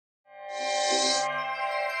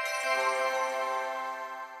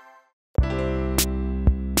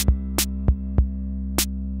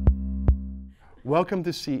Welcome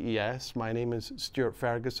to CES. My name is Stuart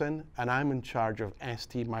Ferguson and I'm in charge of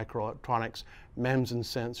STMicroelectronics MEMS and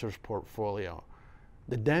Sensors portfolio.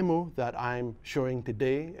 The demo that I'm showing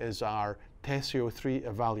today is our Teseo 3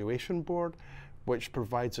 evaluation board, which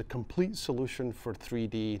provides a complete solution for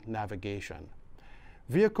 3D navigation.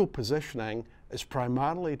 Vehicle positioning is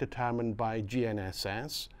primarily determined by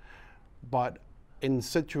GNSS, but in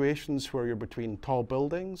situations where you're between tall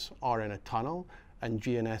buildings or in a tunnel and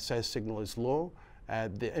GNSS signal is low,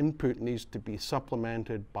 the input needs to be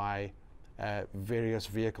supplemented by various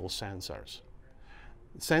vehicle sensors.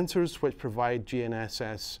 Sensors which provide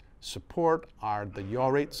GNSS support are the yaw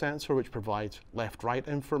rate sensor, which provides left-right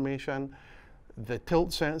information, the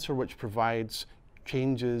tilt sensor, which provides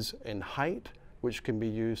changes in height, which can be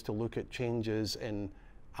used to look at changes in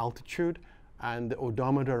altitude, and the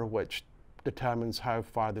odometer, which determines how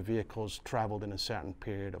far the vehicle's traveled in a certain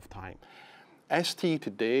period of time. ST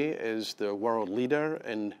today is the world leader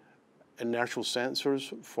in inertial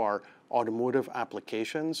sensors for automotive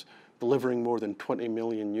applications, delivering more than 20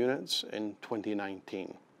 million units in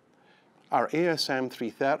 2019. Our ASM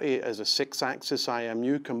 330 is a 6-axis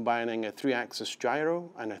IMU combining a 3-axis gyro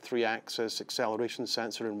and a 3-axis acceleration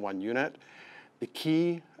sensor in one unit. The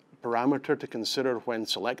key parameter to consider when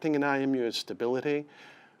selecting an IMU is stability.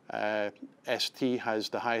 ST has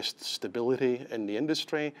the highest stability in the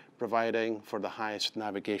industry, providing for the highest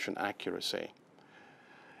navigation accuracy.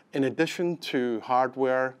 In addition to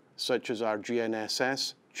hardware such as our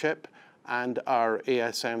GNSS chip and our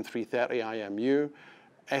ASM 330 IMU,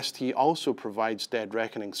 ST also provides dead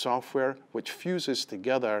reckoning software which fuses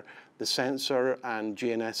together the sensor and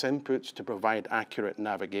GNSS inputs to provide accurate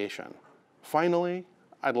navigation. Finally,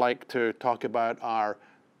 I'd like to talk about our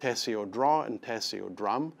Teseo draw and Teseo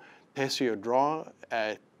drum. Teseo draw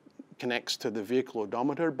connects to the vehicle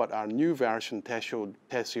odometer, but our new version,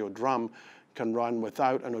 Teseo drum, can run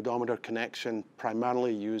without an odometer connection,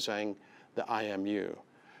 primarily using the IMU.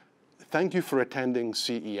 Thank you for attending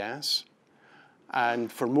CES,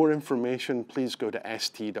 and for more information, please go to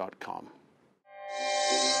st.com.